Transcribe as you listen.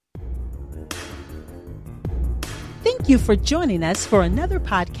Thank you for joining us for another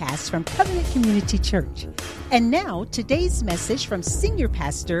podcast from Covenant Community Church. And now, today's message from Senior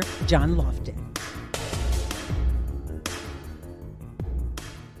Pastor John Lofton.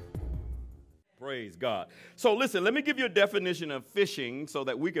 Praise God. So listen, let me give you a definition of phishing so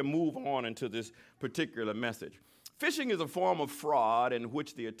that we can move on into this particular message. Phishing is a form of fraud in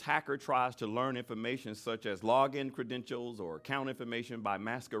which the attacker tries to learn information such as login credentials or account information by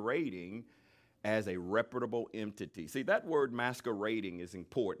masquerading as a reputable entity. See, that word masquerading is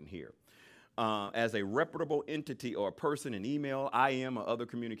important here. As a reputable entity or a person in email, IM, or other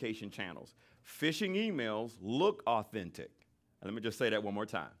communication channels. Phishing emails look authentic. And let me just say that one more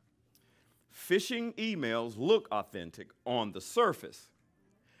time. Phishing emails look authentic on the surface.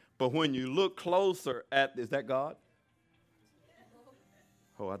 But when you look closer at, is that God?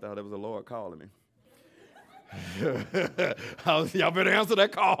 Oh, I thought it was the Lord calling me. Y'all better answer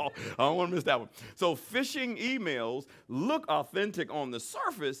that call. I don't want to miss that one. So phishing emails look authentic on the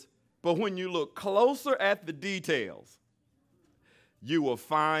surface, but when you look closer at the details, you will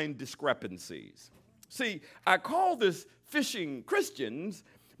find discrepancies. See, I call this phishing Christians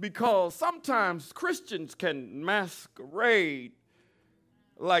because sometimes Christians can masquerade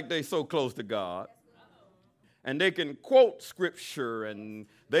like they so close to God. And they can quote scripture and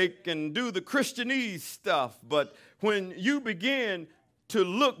they can do the Christianese stuff. But when you begin to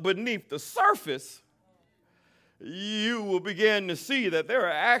look beneath the surface, you will begin to see that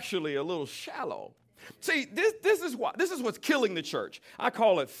they're actually a little shallow. See, this is what's killing the church. I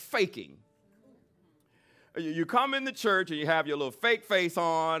call it faking. You come in the church and you have your little fake face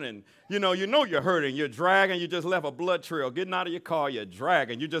on and you know you're hurting, you're dragging, you just left a blood trail, getting out of your car, you're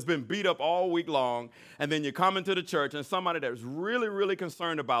dragging, you've just been beat up all week long, and then you come into the church and somebody that's really, really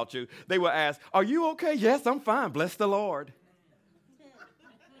concerned about you, they will ask, are you okay? Yes, I'm fine, bless the Lord.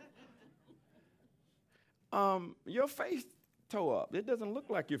 Your face toe up, it doesn't look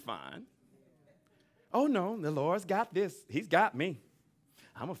like you're fine. Oh no, the Lord's got this, he's got me.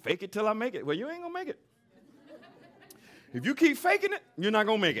 I'm gonna fake it till I make it. Well, you ain't gonna make it. If you keep faking it, you're not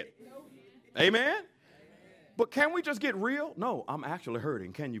going to make it. Amen? But can we just get real? No, I'm actually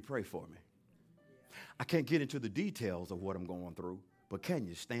hurting. Can you pray for me? I can't get into the details of what I'm going through, but can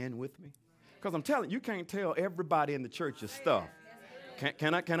you stand with me? Because I'm telling you, you can't tell everybody in the church your stuff.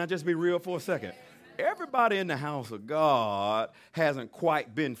 Can I just be real for a second? Everybody in the house of God hasn't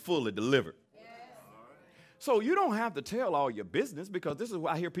quite been fully delivered. So you don't have to tell all your business, because this is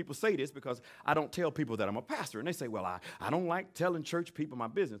why I hear people say this, because I don't tell people that I'm a pastor. And they say, well, I don't like telling church people my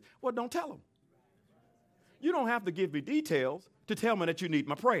business. Well, don't tell them. You don't have to give me details to tell me that you need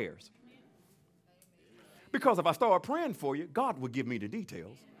my prayers. Because if I start praying for you, God will give me the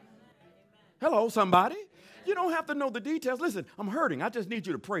details. Hello, somebody. You don't have to know the details. Listen, I'm hurting. I just need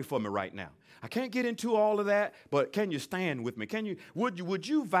you to pray for me right now. I can't get into all of that, but can you stand with me? Would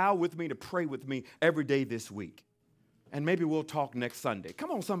you vow with me to pray with me every day this week? And maybe we'll talk next Sunday.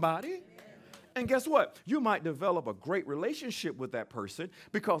 Come on, somebody. And guess what? You might develop a great relationship with that person,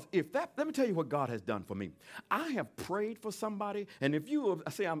 because let me tell you what God has done for me. I have prayed for somebody, and if you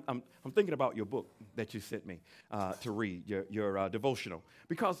say, I'm thinking about your book that you sent me to read, your devotional,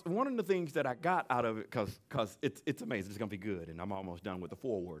 because one of the things that I got out of it, because it's amazing, it's going to be good, and I'm almost done with the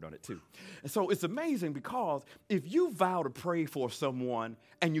foreword on it too. And so it's amazing, because if you vow to pray for someone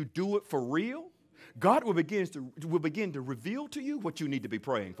and you do it for real, God will begin to reveal to you what you need to be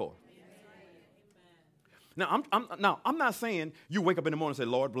praying for. Now, I'm not saying you wake up in the morning and say,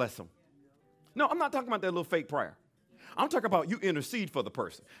 Lord, bless them. No, I'm not talking about that little fake prayer. I'm talking about you intercede for the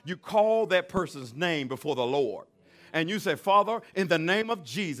person. You call that person's name before the Lord. And you say, Father, in the name of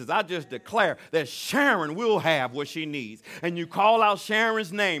Jesus, I just declare that Sharon will have what she needs. And you call out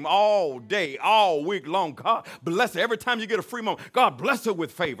Sharon's name all day, all week long. God bless her. Every time you get a free moment, God bless her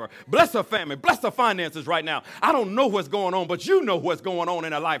with favor. Bless her family. Bless her finances right now. I don't know what's going on, but you know what's going on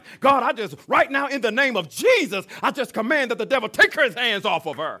in her life. God, right now, in the name of Jesus, I just command that the devil take his hands off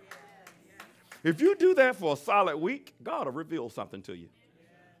of her. If you do that for a solid week, God will reveal something to you.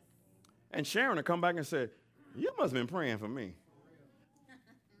 And Sharon will come back and say, you must have been praying for me.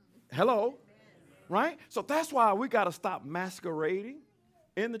 Hello? Right? So that's why we got to stop masquerading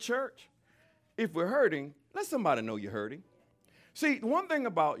in the church. If we're hurting, let somebody know you're hurting. See, one thing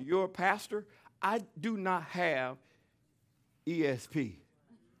about your pastor, I do not have ESP.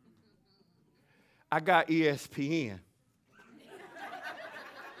 I got ESPN.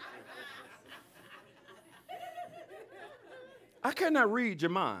 I cannot read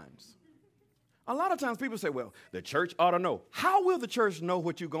your minds. A lot of times people say, well, the church ought to know. How will the church know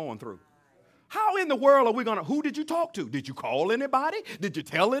what you're going through? How in the world are we going to, who did you talk to? Did you call anybody? Did you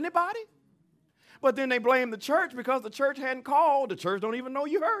tell anybody? But then they blame the church because the church hadn't called. The church don't even know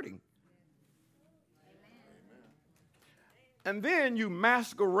you're hurting. And then you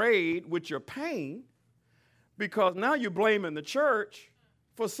masquerade with your pain because now you're blaming the church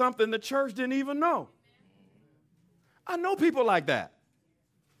for something the church didn't even know. I know people like that.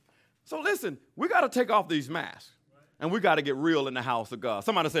 So listen, we got to take off these masks and we got to get real in the house of God.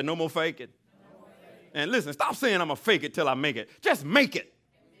 Somebody said, no more faking. No more faking. And listen, stop saying I'm going to fake it till I make it. Just make it.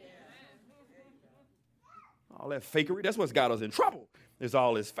 All that fakery, that's what's got us in trouble, is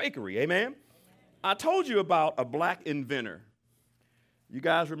all this fakery. Amen? I told you about a black inventor. You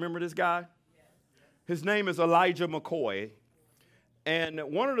guys remember this guy? His name is Elijah McCoy. And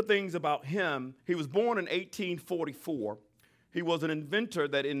one of the things about him, he was born in 1844. He was an inventor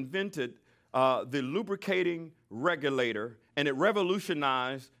that invented the lubricating regulator, and it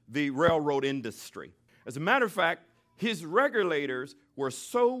revolutionized the railroad industry. As a matter of fact, his regulators were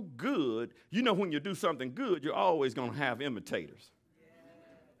so good, you know, when you do something good, you're always going to have imitators.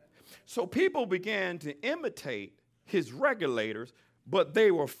 So people began to imitate his regulators, but they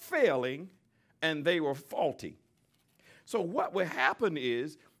were failing and they were faulty. So what would happen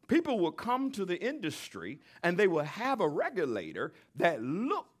is people would come to the industry and they would have a regulator that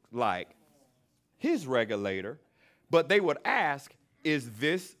looked like his regulator, but they would ask, is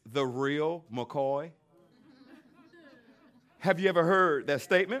this the real McCoy? Have you ever heard that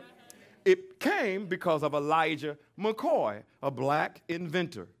statement? It came because of Elijah McCoy, a black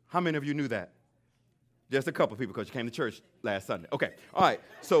inventor. How many of you knew that? Just a couple people because you came to church last Sunday. Okay, all right,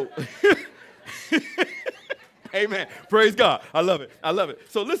 so, amen, praise God, I love it, I love it.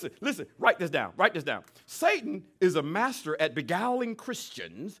 So listen, write this down. Satan is a master at beguiling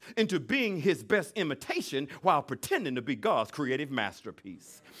Christians into being his best imitation while pretending to be God's creative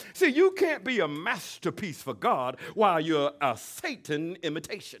masterpiece. See, you can't be a masterpiece for God while you're a Satan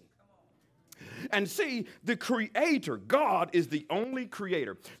imitation. And see, the creator, God, is the only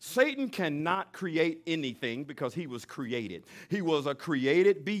creator. Satan cannot create anything because he was created. He was a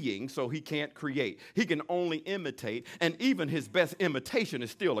created being, so he can't create. He can only imitate, and even his best imitation is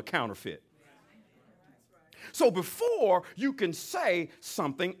still a counterfeit. So before you can say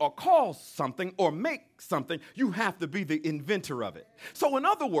something or call something or make something, you have to be the inventor of it. So in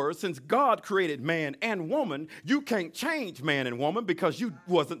other words, since God created man and woman, you can't change man and woman because you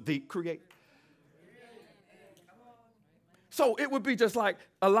wasn't the creator. So it would be just like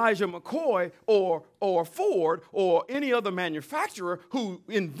Elijah McCoy or Ford or any other manufacturer who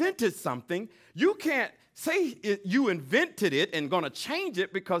invented something. You can't say you invented it and going to change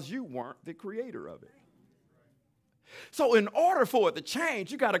it because you weren't the creator of it. So in order for it to change,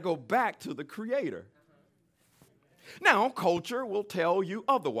 you got to go back to the creator. Now, culture will tell you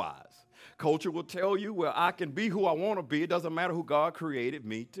otherwise. Culture will tell you, well, I can be who I want to be. It doesn't matter who God created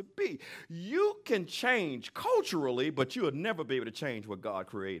me to be. You can change culturally, but you'll never be able to change what God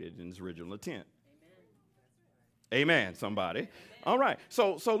created in his original intent. Amen, somebody. Amen. All right.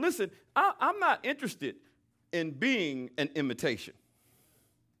 So listen, I'm not interested in being an imitation.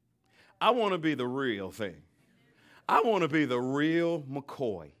 I want to be the real thing. I want to be the real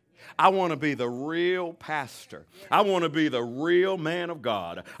McCoy. I want to be the real pastor. I want to be the real man of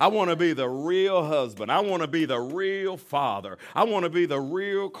God. I want to be the real husband. I want to be the real father. I want to be the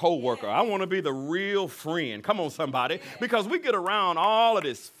real co-worker. I want to be the real friend. Come on, somebody. Because we get around all of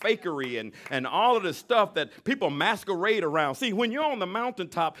this fakery and all of this stuff that people masquerade around. See, when you're on the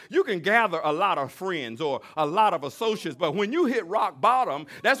mountaintop, you can gather a lot of friends or a lot of associates. But when you hit rock bottom,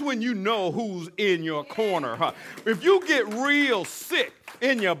 that's when you know who's in your corner. Huh? If you get real sick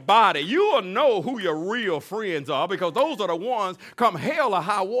in your body, you will know who your real friends are because those are the ones, come hell or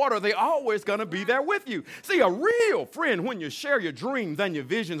high water, they always going to be there with you. See, a real friend, when you share your dreams and your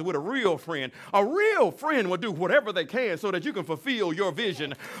visions with a real friend will do whatever they can so that you can fulfill your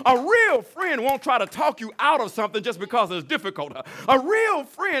vision. A real friend won't try to talk you out of something just because it's difficult. A real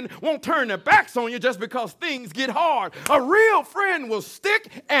friend won't turn their backs on you just because things get hard. A real friend will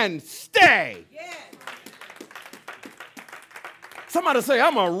stick and stay. Yeah. Somebody say,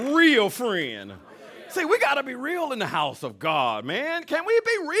 I'm a real friend. See, we got to be real in the house of God, man. Can we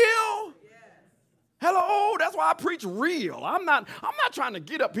be real? Hello, that's why I preach real. I'm not trying to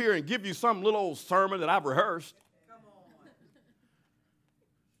get up here and give you some little old sermon that I've rehearsed.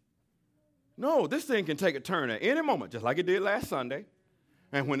 No, this thing can take a turn at any moment, just like it did last Sunday.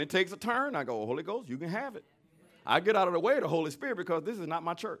 And when it takes a turn, I go, Holy Ghost, you can have it. I get out of the way of the Holy Spirit because this is not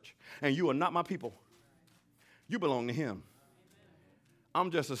my church, and you are not my people. You belong to him. I'm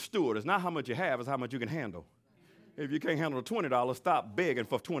just a steward. It's not how much you have, it's how much you can handle. If you can't handle the $20, stop begging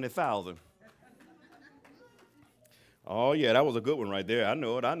for $20,000. Oh, yeah, that was a good one right there. I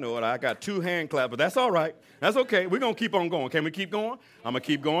know it. I got 2 hand claps, but that's all right. That's okay. We're going to keep on going. Can we keep going? I'm going to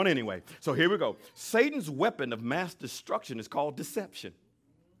keep going anyway. So here we go. Satan's weapon of mass destruction is called deception.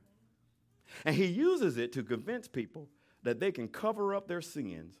 And he uses it to convince people that they can cover up their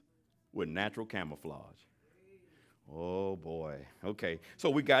sins with natural camouflage. Oh, boy. Okay, so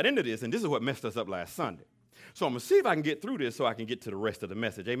we got into this, and this is what messed us up last Sunday. So I'm going to see if I can get through this so I can get to the rest of the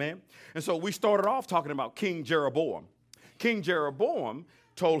message, amen? And so we started off talking about King Jeroboam. King Jeroboam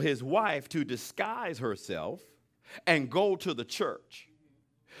told his wife to disguise herself and go to the church.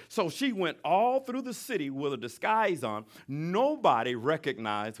 So she went all through the city with a disguise on. Nobody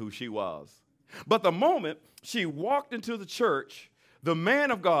recognized who she was. But the moment she walked into the church, the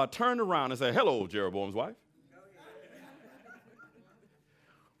man of God turned around and said, "Hello, Jeroboam's wife."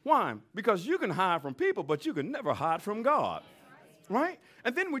 Why? Because you can hide from people, but you can never hide from God, right?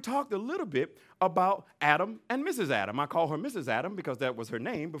 And then we talked a little bit about Adam and Mrs. Adam. I call her Mrs. Adam because that was her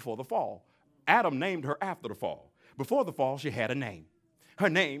name before the fall. Adam named her after the fall. Before the fall, she had a name. Her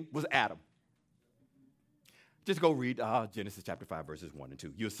name was Adam. Just go read Genesis chapter 5, verses 1 and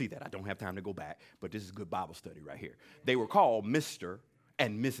 2. You'll see that. I don't have time to go back, but this is good Bible study right here. They were called Mr.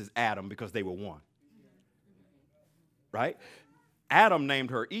 and Mrs. Adam because they were one, right? Adam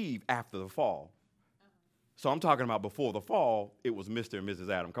named her Eve after the fall. So I'm talking about before the fall, it was Mr. and Mrs.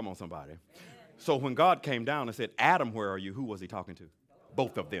 Adam. Come on, somebody. So when God came down and said, "Adam, where are you?" Who was he talking to?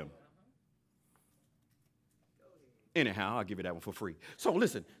 Both of them. Anyhow, I'll give you that one for free. So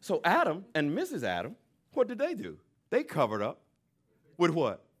listen, so Adam and Mrs. Adam, what did they do? They covered up with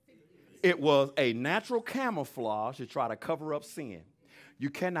what? It was a natural camouflage to try to cover up sin. You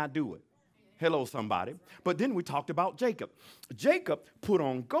cannot do it. Hello, somebody. But then we talked about Jacob. Jacob put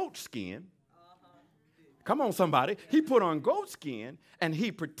on goat skin. Come on, somebody. He put on goat skin, and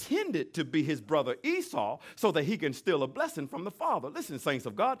he pretended to be his brother Esau so that he can steal a blessing from the Father. Listen, saints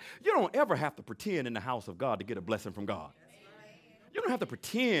of God, you don't ever have to pretend in the house of God to get a blessing from God. You don't have to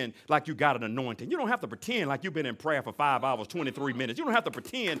pretend like you got an anointing. You don't have to pretend like you've been in prayer for 5 hours, 23 minutes. You don't have to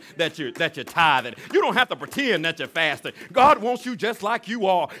pretend that you're tithing. You don't have to pretend that you're fasting. God wants you just like you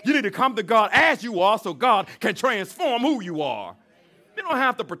are. You need to come to God as you are so God can transform who you are. You don't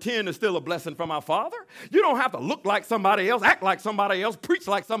have to pretend to steal a blessing from our Father. You don't have to look like somebody else, act like somebody else, preach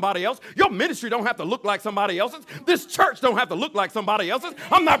like somebody else. Your ministry don't have to look like somebody else's. This church don't have to look like somebody else's.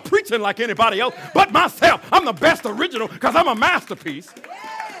 I'm not preaching like anybody else but myself. I'm the best original because I'm a masterpiece.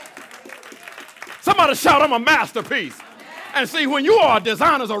 Somebody shout, "I'm a masterpiece." And see, when you are a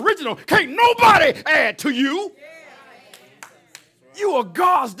designer's original, can't nobody add to you. You are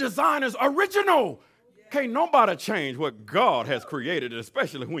God's designer's original. Can't nobody change what God has created,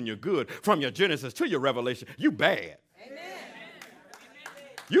 especially when you're good. From your Genesis to your Revelation, you bad. Amen.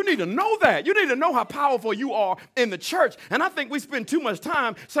 You need to know that. You need to know how powerful you are in the church. And I think we spend too much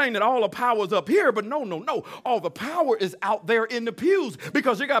time saying that all the power is up here, but no. All the power is out there in the pews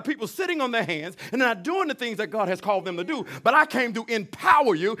because you got people sitting on their hands and not doing the things that God has called them to do. But I came to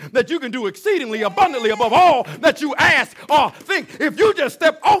empower you that you can do exceedingly abundantly above all that you ask or think. If you just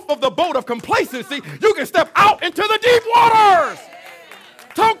step off of the boat of complacency, you can step out into the deep waters.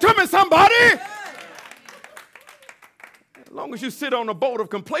 Talk to me, somebody. As long as you sit on a boat of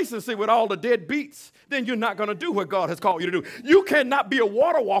complacency with all the dead beats, then you're not going to do what God has called you to do. You cannot be a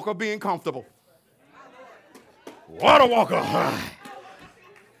water walker being comfortable. Water walker.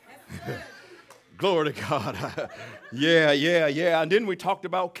 Glory to God. Yeah. And then we talked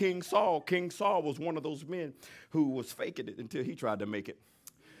about King Saul. King Saul was one of those men who was faking it until he tried to make it.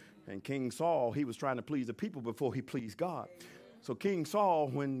 And King Saul, he was trying to please the people before he pleased God. So King Saul,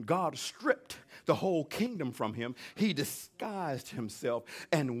 when God stripped the whole kingdom from him, he disguised himself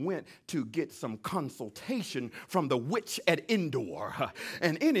and went to get some consultation from the witch at Endor.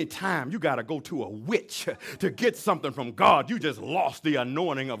 And anytime you got to go to a witch to get something from God, you just lost the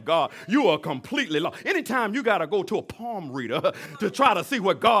anointing of God. You are completely lost. Anytime you got to go to a palm reader to try to see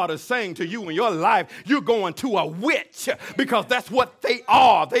what God is saying to you in your life, you're going to a witch because that's what they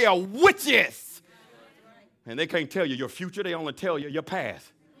are. They are witches. And they can't tell you your future. They only tell you your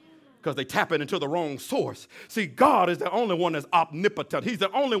past because they tap it into the wrong source. See, God is the only one that's omnipotent. He's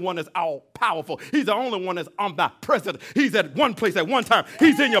the only one that's all-powerful. He's the only one that's omnipresent. He's at one place at one time.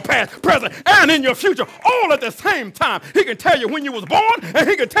 He's in your past, present, and in your future all at the same time. He can tell you when you was born, and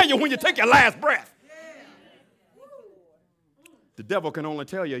he can tell you when you take your last breath. The devil can only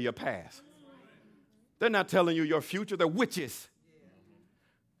tell you your past. They're not telling you your future. They're witches.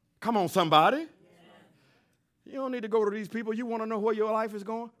 Come on, somebody. You don't need to go to these people. You want to know where your life is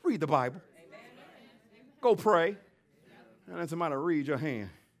going? Read the Bible. Go pray. And then somebody read your hand.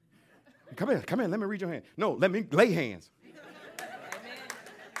 Come here, let me read your hand. No, let me lay hands.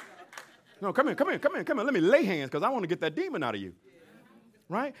 No, come here, let me lay hands because I want to get that demon out of you.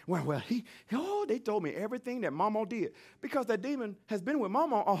 Right? Well, they told me everything that Mama did because that demon has been with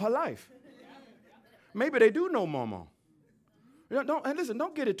Mama all her life. Maybe they do know Mama. And listen,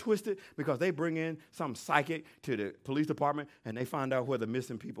 don't get it twisted because they bring in some psychic to the police department and they find out where the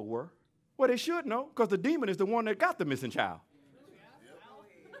missing people were. Well, they should know because the demon is the one that got the missing child.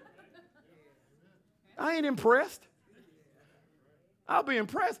 I ain't impressed. I'll be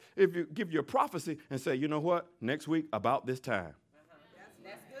impressed if you give you a prophecy and say, you know what, next week about this time.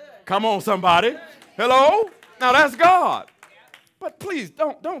 That's good. Come on, somebody. Hello? Now that's God. But please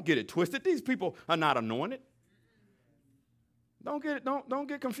don't get it twisted. These people are not anointed. Don't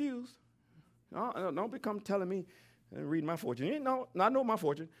get confused. Don't become telling me and reading my fortune. You know, I know my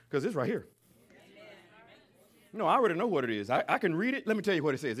fortune because it's right here. No, I already know what it is. I can read it. Let me tell you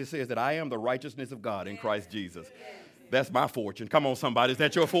what it says. It says that I am the righteousness of God in Christ Jesus. That's my fortune. Come on, somebody. Is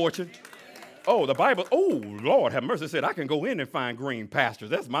that your fortune? Oh, the Bible. Oh, Lord have mercy. It said I can go in and find green pastures.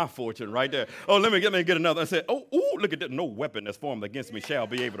 That's my fortune right there. Oh, let me get another. I said, look at that. No weapon that's formed against me shall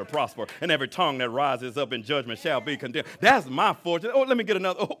be able to prosper. And every tongue that rises up in judgment shall be condemned. That's my fortune. Oh, let me get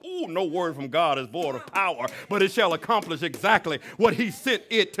another. Oh, no word from God is void of power, but it shall accomplish exactly what he sent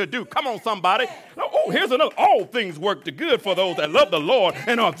it to do. Come on, somebody. Oh, here's another. All things work to good for those that love the Lord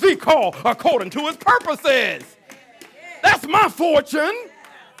and are the called according to his purposes. That's my fortune.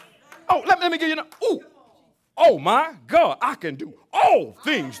 Oh, let me give you oh my God, I can do all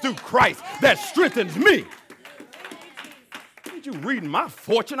things through Christ that strengthens me. Ain't you reading my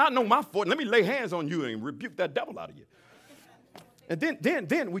fortune? I know my fortune. Let me lay hands on you and rebuke that devil out of you. And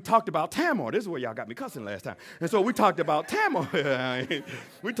then we talked about Tamar. This is where y'all got me cussing last time. And so we talked about Tamar.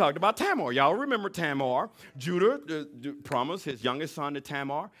 We talked about Tamar. Y'all remember Tamar. Judah promised his youngest son to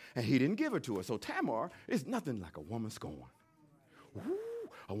Tamar, and he didn't give her to her. So Tamar is nothing like a woman scorned. Ooh.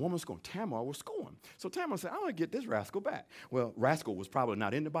 A woman scorned. Tamar was scorned. So Tamar said, I want to get this rascal back. Well, rascal was probably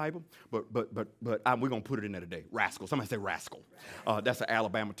not in the Bible, but we're going to put it in there today. Rascal. Somebody say rascal. That's an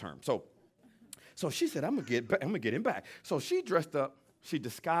Alabama term. So she said, I'm going to get him back. So she dressed up. She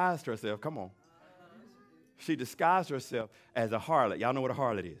disguised herself. Come on. She disguised herself as a harlot. Y'all know what a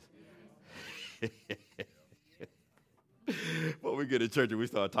harlot is? When we get to church and we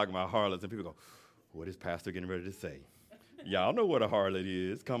start talking about harlots, and people go, what is pastor getting ready to say? Y'all know what a harlot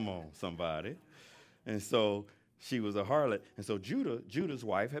is. Come on, somebody. And so she was a harlot. And so Judah's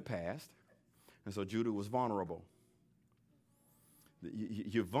wife had passed. And so Judah was vulnerable.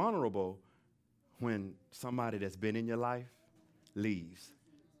 You're vulnerable when somebody that's been in your life leaves.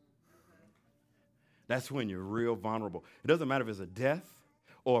 That's when you're real vulnerable. It doesn't matter if it's a death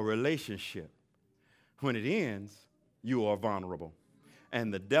or a relationship. When it ends, you are vulnerable.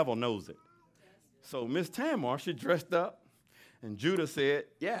 And the devil knows it. So Miss Tamar, she dressed up. And Judah said,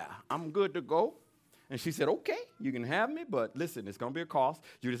 yeah, I'm good to go. And she said, okay, you can have me, but listen, it's going to be a cost.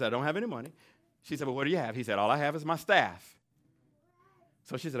 Judah said, I don't have any money. She said, well, what do you have? He said, all I have is my staff.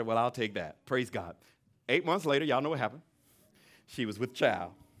 So she said, well, I'll take that. Praise God. 8 months later, y'all know what happened. She was with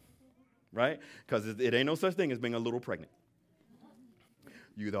child, right? Because it ain't no such thing as being a little pregnant.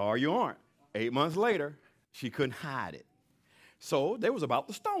 You either are or you aren't. 8 months later, she couldn't hide it. So they was about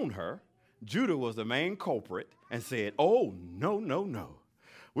to stone her. Judah was the main culprit and said, oh, no.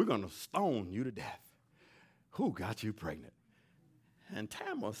 We're going to stone you to death. Who got you pregnant? And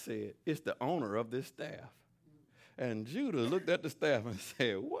Tamar said, it's the owner of this staff. And Judah looked at the staff and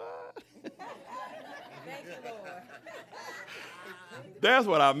said, what? Thank you, Lord. That's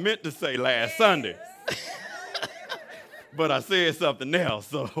what I meant to say last Sunday. But I said something else,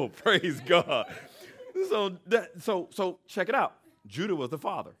 so praise God. So check it out. Judah was the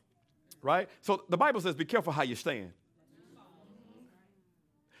father. Right? So the Bible says, be careful how you stand.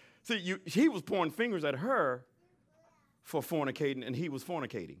 See, he was pointing fingers at her for fornicating, and he was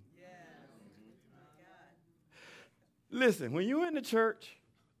fornicating. Yeah. Listen, when you're in the church,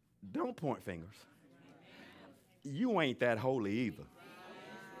 don't point fingers. You ain't that holy either.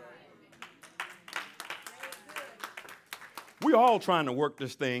 We're all trying to work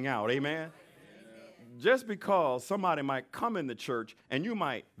this thing out, amen? Just because somebody might come in the church and you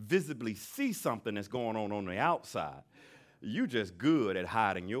might visibly see something that's going on the outside, you just good at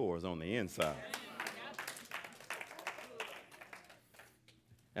hiding yours on the inside.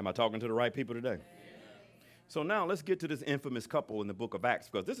 Am I talking to the right people today? So now let's get to this infamous couple in the book of Acts,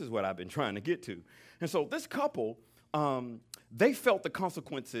 because this is what I've been trying to get to. And so this couple, they felt the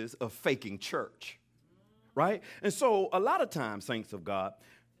consequences of faking church, right? And so a lot of times, saints of God,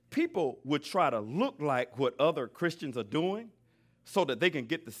 people would try to look like what other Christians are doing so that they can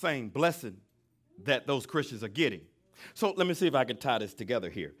get the same blessing that those Christians are getting. So let me see if I can tie this together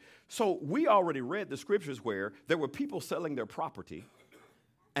here. So we already read the scriptures where there were people selling their property,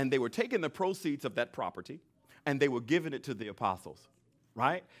 and they were taking the proceeds of that property, and they were giving it to the apostles,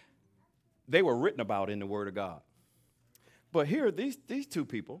 right? They were written about in the Word of God. But here, these two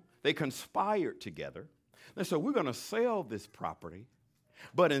people, they conspired together. And so we're going to sell this property,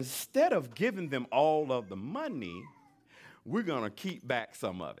 but instead of giving them all of the money, we're going to keep back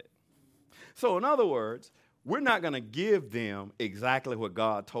some of it. So in other words, we're not going to give them exactly what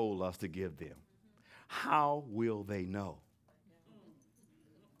God told us to give them. How will they know?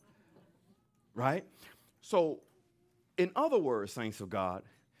 Right? So, in other words, saints of God,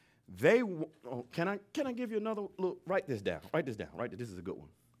 can I give you another look? Write this down. This is a good one.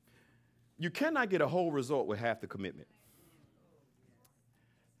 You cannot get a whole result with half the commitment.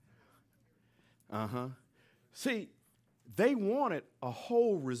 See, they wanted a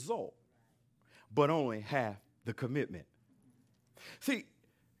whole result, but only half the commitment. See,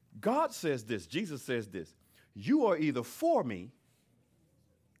 God says this, Jesus says this, you are either for me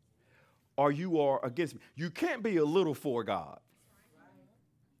or you are against me. You can't be a little for God.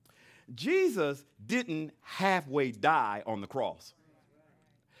 Jesus didn't halfway die on the cross.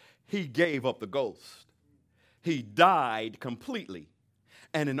 He gave up the ghost. He died completely.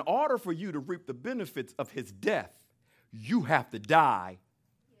 And in order for you to reap the benefits of his death, you have to die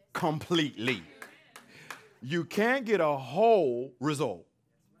completely. You can't get a whole result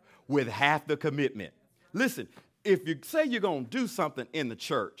with half the commitment. Listen, if you say you're going to do something in the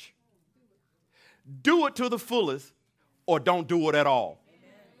church, do it to the fullest or don't do it at all.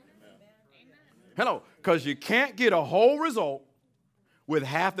 Hello, because you can't get a whole result with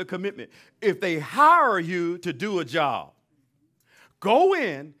half the commitment. If they hire you to do a job, go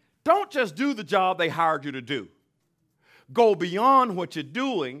in, don't just do the job they hired you to do. Go beyond what you're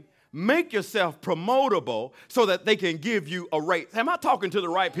doing, make yourself promotable so that they can give you a raise. Am I talking to the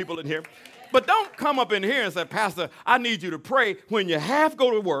right people in here? But don't come up in here and say, Pastor, I need you to pray when you half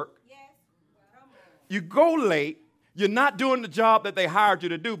go to work. You go late. You're not doing the job that they hired you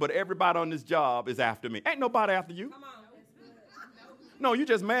to do, but everybody on this job is after me. Ain't nobody after you. No, you're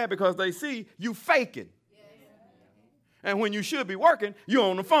just mad because they see you faking. And when you should be working, you're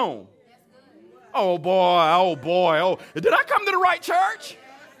on the phone. Oh, boy. Did I come to the right church?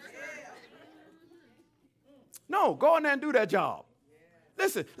 No, go in there and do that job.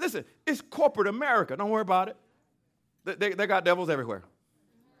 Listen, it's corporate America. Don't worry about it. They got devils everywhere.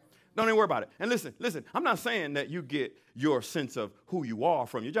 Don't even worry about it. And listen, I'm not saying that you get your sense of who you are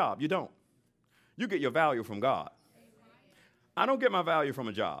from your job. You don't. You get your value from God. I don't get my value from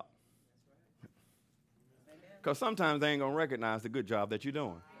a job. Because sometimes they ain't going to recognize the good job that you're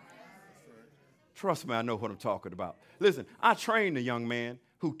doing. Trust me, I know what I'm talking about. Listen, I trained a young man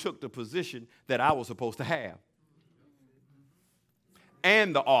who took the position that I was supposed to have.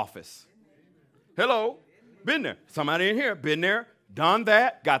 And the office. Hello. Been there. Somebody in here, been there. Done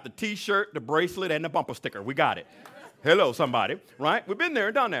that, got the T-shirt, the bracelet, and the bumper sticker. We got it. Hello, somebody, right? We've been there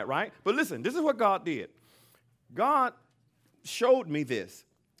and done that, right? But listen, this is what God did. God showed me this.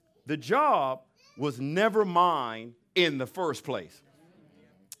 The job was never mine in the first place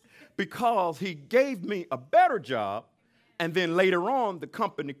because he gave me a better job, and then later on, the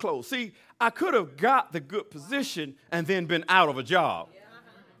company closed. See, I could have got the good position and then been out of a job.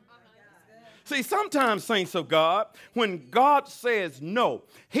 See, sometimes, saints of God, when God says no,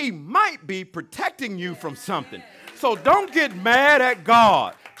 he might be protecting you from something. So don't get mad at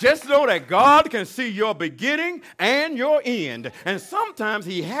God. Just know that God can see your beginning and your end. And sometimes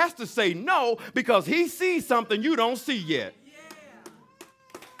he has to say no because he sees something you don't see yet.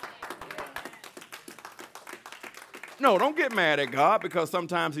 No, don't get mad at God because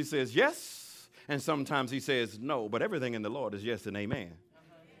sometimes he says yes and sometimes he says no. But everything in the Lord is yes and amen.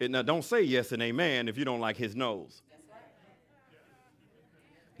 Now, don't say yes and amen if you don't like his no's.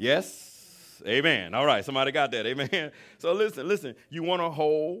 Yes, amen. All right, somebody got that, amen. So listen, you want a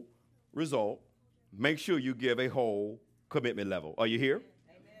whole result, make sure you give a whole commitment level. Are you here?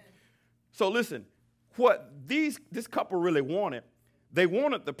 Amen. So listen, what this couple really wanted, they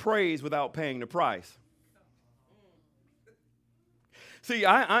wanted the praise without paying the price. See,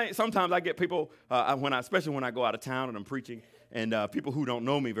 I sometimes I get people, especially when I go out of town and I'm preaching, and people who don't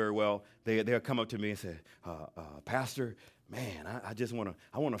know me very well, they'll come up to me and say, Pastor, man, I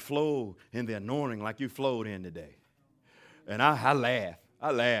want to flow in the anointing like you flowed in today. And I laugh.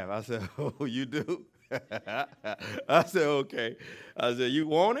 I said, oh, you do? I said, okay. I said, you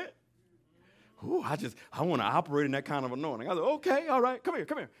want it? Ooh, I want to operate in that kind of anointing. I said, okay, all right, come here.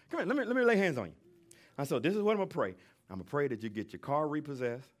 Let me lay hands on you. I said, this is what I'm going to pray. I'm going to pray that you get your car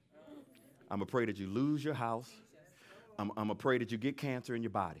repossessed. I'm going to pray that you lose your house. I'm going to pray that you get cancer in your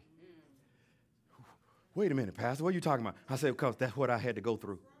body. Wait a minute, Pastor, what are you talking about? I said, because that's what I had to go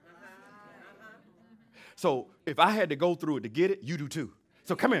through. So if I had to go through it to get it, you do too.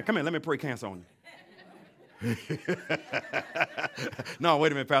 So come here, let me pray cancer on you. No,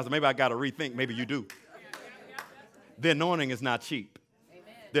 wait a minute, Pastor, maybe I got to rethink. Maybe you do. The anointing is not cheap.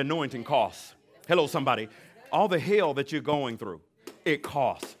 The anointing costs. Hello, somebody. All the hell that you're going through, it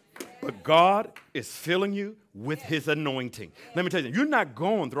costs. But God is filling you with his anointing. Let me tell you, you're not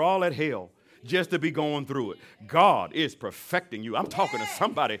going through all that hell just to be going through it. God is perfecting you. I'm talking to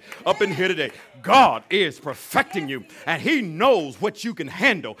somebody up in here today. God is perfecting you, and he knows what you can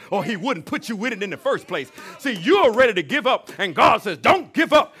handle, or he wouldn't put you in it in the first place. See, you're ready to give up, and God says, don't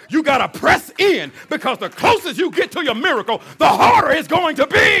give up. You got to press in, because the closest you get to your miracle, the harder it's going to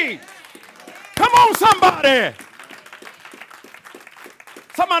be. Come on, somebody.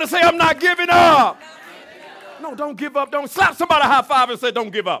 Somebody say, I'm not giving up. No, don't give up. Don't slap somebody a high five and say,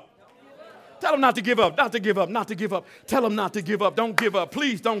 don't give up. Tell them not to give up, not to give up, not to give up. Tell them not to give up. Don't give up.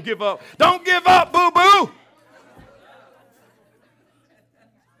 Please don't give up. Don't give up, boo-boo.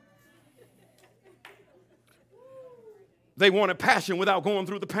 They wanted passion without going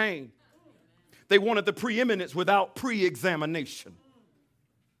through the pain. They wanted the preeminence without pre-examination.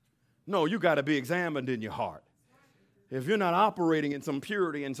 No, you got to be examined in your heart. If you're not operating in some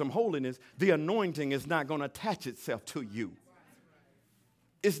purity and some holiness, the anointing is not going to attach itself to you.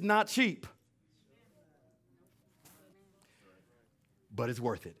 It's not cheap. But it's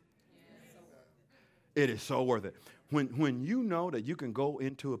worth it. It is so worth it. When you know that you can go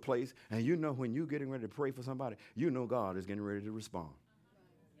into a place, and you know when you're getting ready to pray for somebody, you know God is getting ready to respond.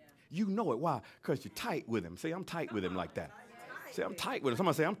 You know it. Why? Because you're tight with him. See, I'm tight with him like that. See, I'm tight with him.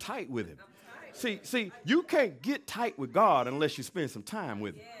 Somebody say, I'm tight with him. See, you can't get tight with God unless you spend some time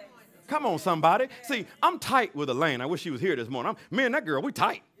with him. Come on, somebody. See, I'm tight with Elaine. I wish she was here this morning. Me and that girl, we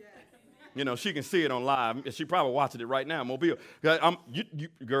tight. You know, she can see it on live. She probably watching it right now, Mobile.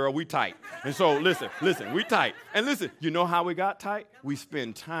 Girl, we tight. And so listen, we tight. And listen, you know how we got tight? We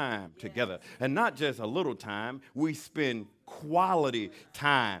spend time together. And not just a little time, we spend quality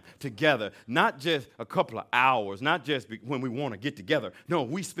time together. Not just a couple of hours, not just when we want to get together. No,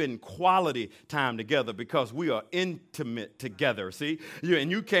 we spend quality time together because we are intimate together, see?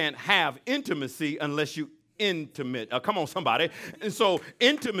 And you can't have intimacy unless you intimate. Come on, somebody. And so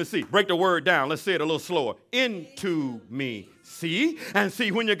intimacy, break the word down. Let's say it a little slower. Into me. See? And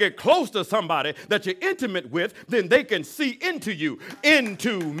see, when you get close to somebody that you're intimate with, then they can see into you.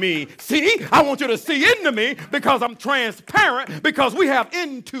 Into me. See? I want you to see into me because I'm transparent, because we have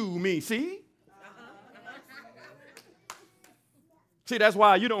into me. See? See, that's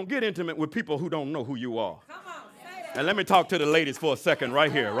why you don't get intimate with people who don't know who you are. And let me talk to the ladies for a second right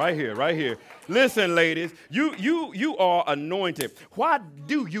here. Listen, ladies, you are anointed. Why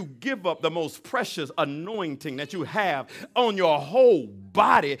do you give up the most precious anointing that you have on your whole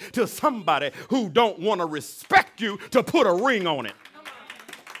body to somebody who don't want to respect you to put a ring on it?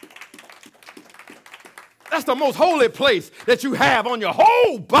 That's the most holy place that you have on your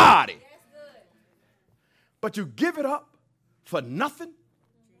whole body. But you give it up for nothing?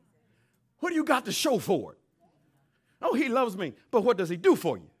 What do you got to show for it? Oh, he loves me, but what does he do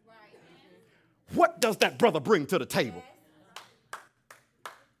for you? What does that brother bring to the table?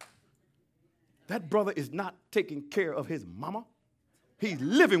 That brother is not taking care of his mama. He's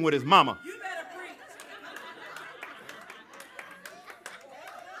living with his mama. You better preach.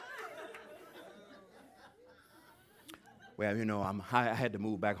 Well, you know, I had to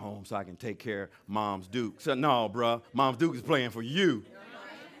move back home so I can take care of Mom's Duke. So, no, bro, Mom's Duke is playing for you.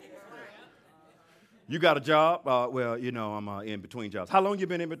 You got a job? Well, you know, I'm in between jobs. How long you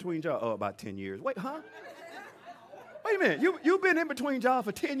been in between jobs? Oh, about 10 years. Wait, huh? Wait a minute. You've been in between jobs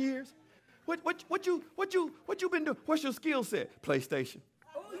for 10 years? What you been doing? What's your skill set? PlayStation.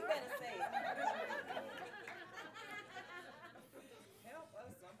 Oh, you better say it. Help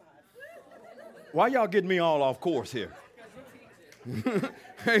us, somebody. Why y'all getting me all off course here?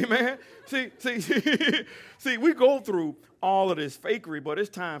 Hey, man. See, we go through all of this fakery, but it's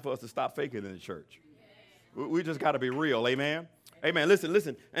time for us to stop faking in the church. We just got to be real, amen? Amen.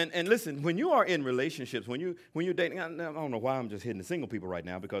 Listen, and listen, when you are in relationships, when you're dating, I don't know why I'm just hitting the single people right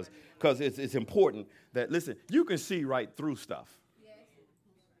now, because it's important that, listen, you can see right through stuff,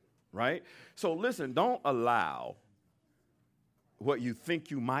 right? So listen, don't allow what you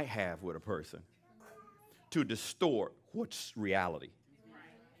think you might have with a person to distort what's reality.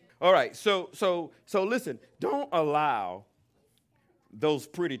 All right, so listen, don't allow those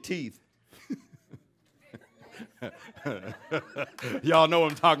pretty teeth Y'all know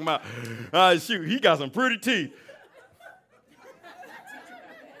what I'm talking about. Shoot, he got some pretty teeth.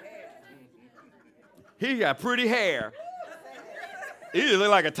 He got pretty hair. He just look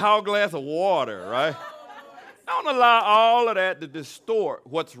like a tall glass of water, right? Don't allow all of that to distort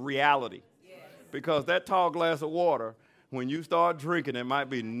what's reality. Because that tall glass of water, when you start drinking, it might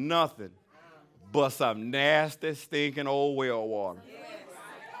be nothing but some nasty, stinking old well water.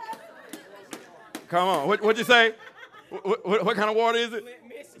 Come on, what'd you say? What kind of water is it?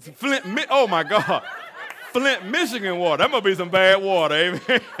 Flint, oh my God. Flint, Michigan water. That must be some bad water,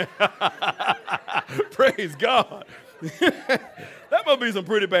 amen. Praise God. That must be some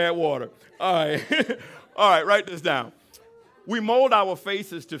pretty bad water. All right. All right, write this down. We mold our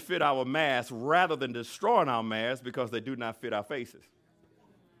faces to fit our mask rather than destroying our masks because they do not fit our faces.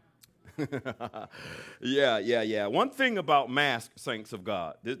 Yeah. One thing about masks, saints of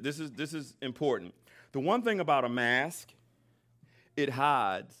God, this is important. The one thing about a mask, it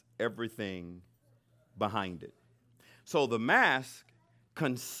hides everything behind it. So the mask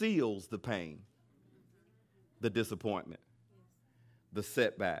conceals the pain, the disappointment, the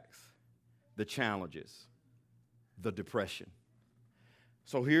setbacks, the challenges, the depression.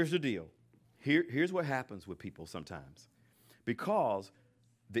 So here's the deal. Here's what happens with people sometimes. Because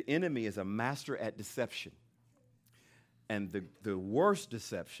the enemy is a master at deception. And the worst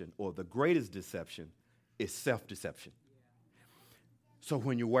deception or the greatest deception is self-deception. So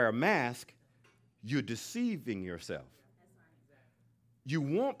when you wear a mask, you're deceiving yourself. You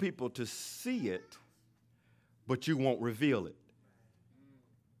want people to see it, but you won't reveal it.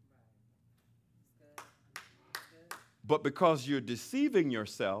 But because you're deceiving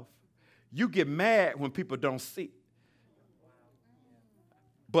yourself, you get mad when people don't see it.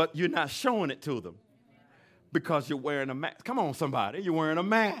 But you're not showing it to them because you're wearing a mask. Come on, somebody, you're wearing a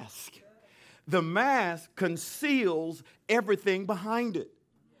mask. The mask conceals everything behind it.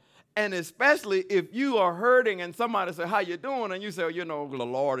 And especially if you are hurting and somebody says, how you doing? And you say, the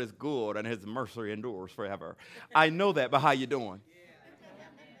Lord is good and his mercy endures forever. I know that, but how you doing?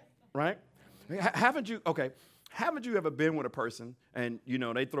 Right? Haven't you ever been with a person and,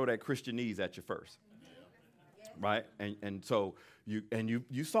 they throw that Christianese at you first? Right? And so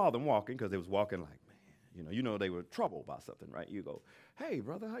you saw them walking because they was walking like, man, they were troubled by something, right? You go, hey,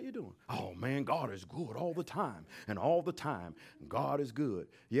 brother, how you doing? Oh, man, God is good all the time. And all the time, God is good.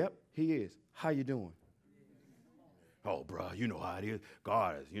 Yep, he is. How you doing? Oh, bro, you know how it is.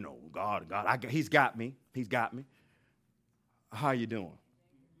 God is, God, he's got me. He's got me. How you doing?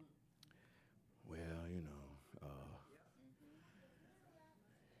 Well,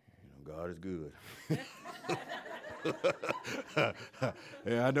 God is good.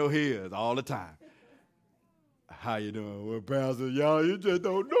 Yeah, I know he is all the time. How you doing? Well, Pastor, y'all, you just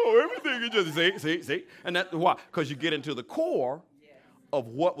don't know everything. You just see. And that's why, because you get into the core of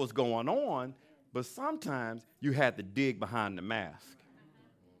what was going on, but sometimes you had to dig behind the mask.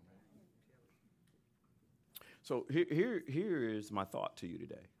 So here is my thought to you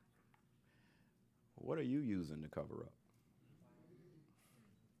today. What are you using to cover up?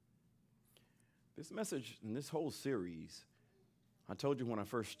 This message and this whole series, I told you when I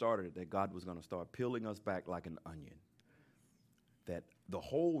first started that God was going to start peeling us back like an onion. That the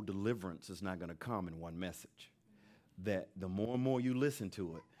whole deliverance is not going to come in one message. That the more and more you listen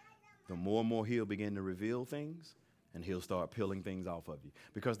to it, the more and more he'll begin to reveal things and he'll start peeling things off of you.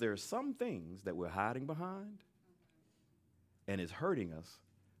 Because there are some things that we're hiding behind and it's hurting us,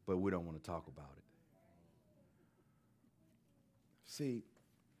 but we don't want to talk about it. See,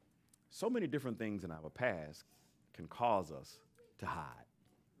 so many different things in our past can cause us to hide.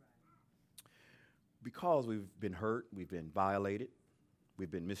 Because we've been hurt, we've been violated,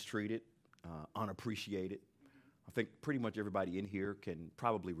 we've been mistreated, unappreciated. I think pretty much everybody in here can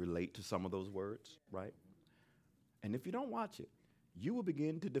probably relate to some of those words, right? And if you don't watch it, you will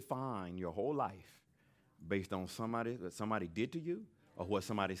begin to define your whole life based on what somebody did to you or what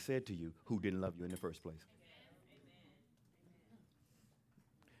somebody said to you who didn't love you in the first place.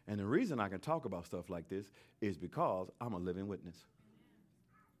 And the reason I can talk about stuff like this is because I'm a living witness.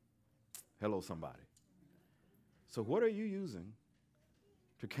 Hello, somebody. So what are you using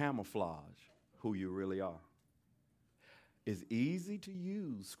to camouflage who you really are? It's easy to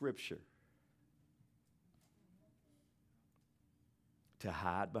use Scripture to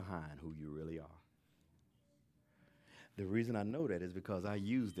hide behind who you really are. The reason I know that is because I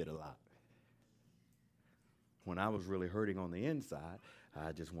used it a lot. When I was really hurting on the inside,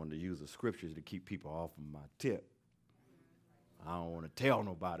 I just wanted to use the Scriptures to keep people off of my tip. I don't want to tell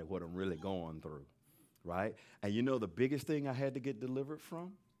nobody what I'm really going through, right? And the biggest thing I had to get delivered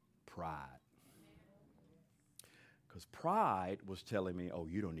from? Pride. Because pride was telling me, oh,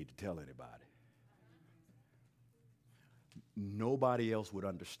 you don't need to tell anybody. Nobody else would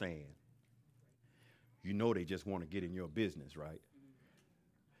understand. You know they just want to get in your business, right?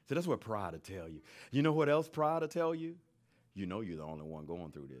 So that's what pride will tell you. You know what else pride will tell you? You know you're the only one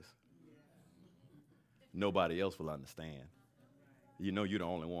going through this. Nobody else will understand. You know you're the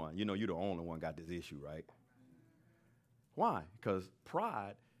only one. You know you're the only one got this issue, right? Why? Because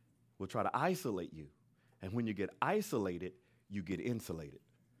pride will try to isolate you. And when you get isolated, you get insulated.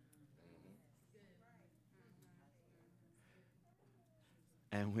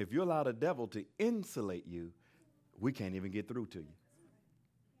 And if you allow the devil to insulate you, we can't even get through to you.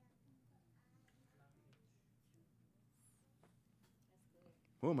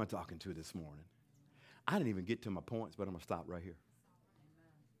 Who am I talking to this morning? I didn't even get to my points, but I'm going to stop right here.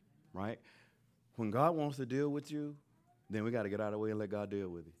 Right? When God wants to deal with you, then we got to get out of the way and let God deal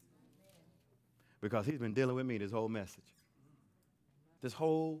with you. Because he's been dealing with me this whole message. This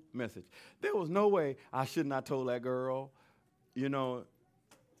whole message. There was no way I should not told that girl, you know,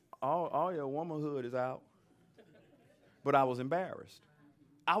 all your womanhood is out. But I was embarrassed.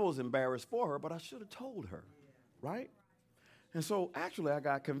 I was embarrassed for her, but I should have told her, right? And so actually I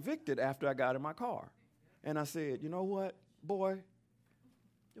got convicted after I got in my car. And I said, you know what, boy,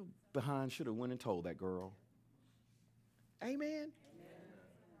 your behind should have went and told that girl. Amen?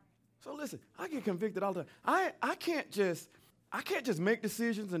 So listen, I get convicted all the time. I can't just make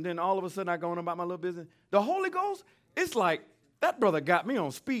decisions and then all of a sudden I go on about my little business. The Holy Ghost, it's like that brother got me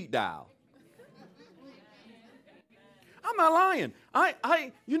on speed dial. I'm not lying.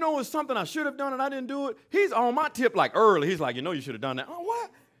 You know, it's something I should have done and I didn't do it. He's on my tip like early. He's like, you know, you should have done that. Oh, what?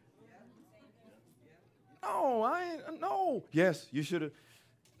 No. Yes, you should have.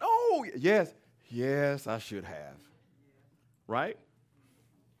 Oh, yes. Yes, I should have. Right?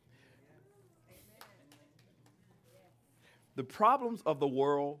 The problems of the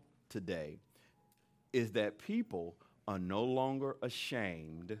world today is that people are no longer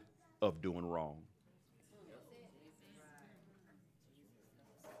ashamed of doing wrong.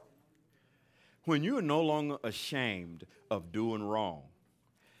 When you are no longer ashamed of doing wrong,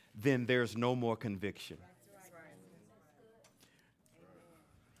 then there's no more conviction.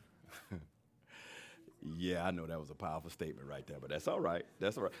 Yeah, I know that was a powerful statement right there, but that's all right.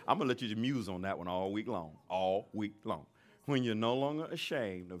 That's all right. I'm going to let you muse on that one all week long. All week long. When you're no longer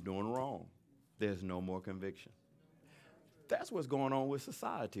ashamed of doing wrong, there's no more conviction. That's what's going on with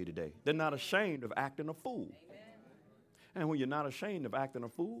society today. They're not ashamed of acting a fool. And when you're not ashamed of acting a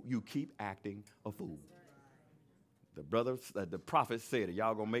fool, you keep acting a fool. The prophet said it.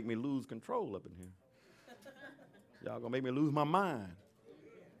 Y'all going to make me lose control up in here. Y'all going to make me lose my mind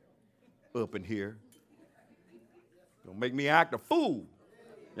up in here. Going to make me act a fool.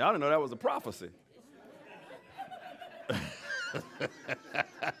 Y'all didn't know that was a prophecy.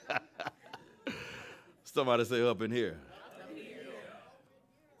 Somebody say up in here.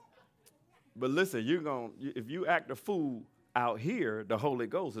 But listen, if you act a fool out here, the Holy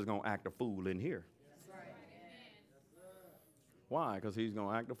Ghost is going to act a fool in here. Why? Because he's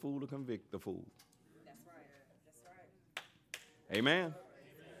going to act a fool to convict the fool. That's right. Amen.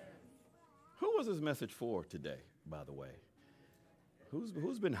 Who was this message for today, by the way?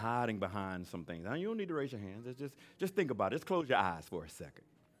 Who's been hiding behind some things? Now, you don't need to raise your hands. Just think about it. Just close your eyes for a second.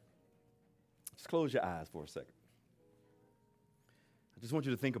 Just close your eyes for a second. I just want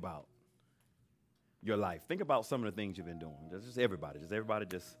you to think about your life. Think about some of the things you've been doing. Just everybody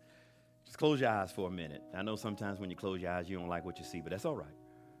just close your eyes for a minute. I know sometimes when you close your eyes, you don't like what you see, but that's all right.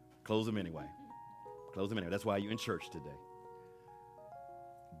 Close them anyway. Close them anyway. That's why you're in church today.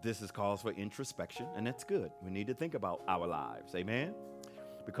 This is cause for introspection, and that's good. We need to think about our lives, amen?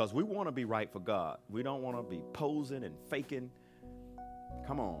 Because we want to be right for God. We don't want to be posing and faking.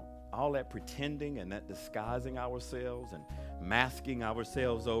 Come on. All that pretending and that disguising ourselves and masking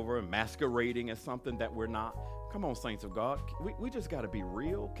ourselves over and masquerading as something that we're not. Come on, saints of God. We just got to be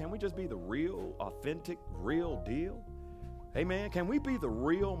real. Can we just be the real, authentic, real deal? Amen. Can we be the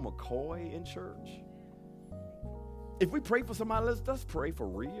real McCoy in church? If we pray for somebody, let's pray for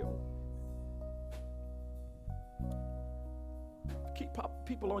real. Keep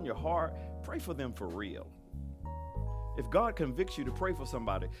people on your heart. Pray for them for real. If God convicts you to pray for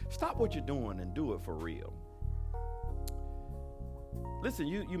somebody, stop what you're doing and do it for real. Listen,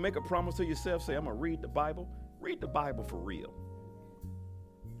 you make a promise to yourself, say, I'm going to read the Bible. Read the Bible for real.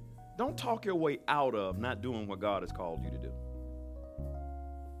 Don't talk your way out of not doing what God has called you to do.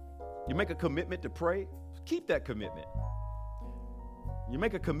 You make a commitment to pray, keep that commitment. You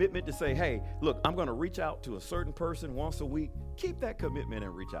make a commitment to say, hey, look, I'm going to reach out to a certain person once a week. Keep that commitment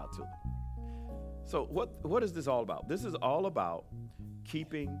and reach out to them. So what is this all about? This is all about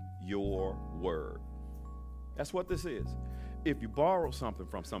keeping your word. That's what this is. If you borrow something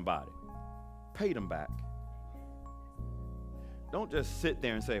from somebody, pay them back. Don't just sit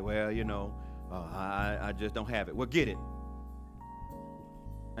there and say, well, I just don't have it. Well, get it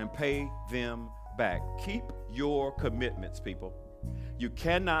and pay them back. Keep your commitments, people. You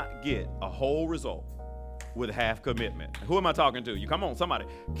cannot get a whole result with half commitment. Who am I talking to? You come on, somebody.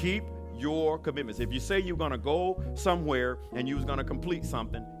 Keep your commitments. If you say you're going to go somewhere and you was going to complete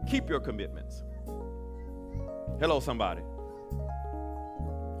something, keep your commitments. Hello, somebody.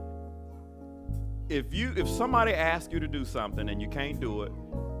 If somebody asks you to do something and you can't do it,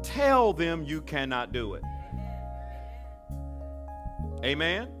 tell them you cannot do it.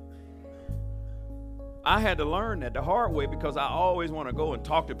 Amen? I had to learn that the hard way because I always want to go and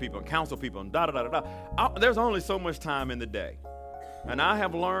talk to people and counsel people and da-da-da-da-da. There's only so much time in the day. And I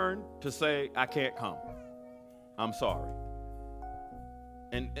have learned to say, I can't come. I'm sorry.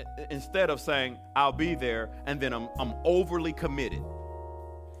 And instead of saying, I'll be there, and then I'm overly committed.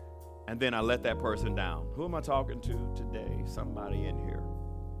 And then I let that person down. Who am I talking to today? Somebody in here.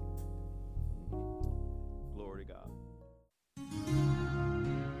 Glory to God.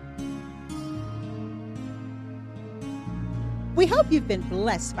 We hope you've been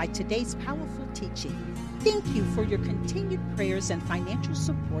blessed by today's powerful teaching. Thank you for your continued prayers and financial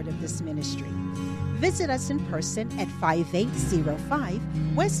support of this ministry. Visit us in person at 5805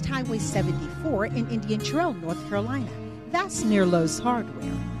 West Highway 74 in Indian Trail, North Carolina. That's near Lowe's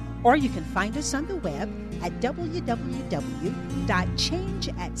Hardware. Or you can find us on the web at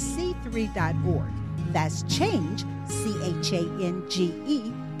www.changeatc3.org. That's change,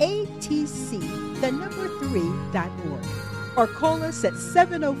 CHANGEATC, 3.org. Or call us at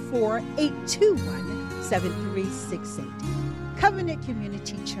 704-821-7368. Covenant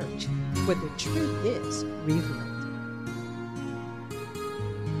Community Church, where the truth is revealed.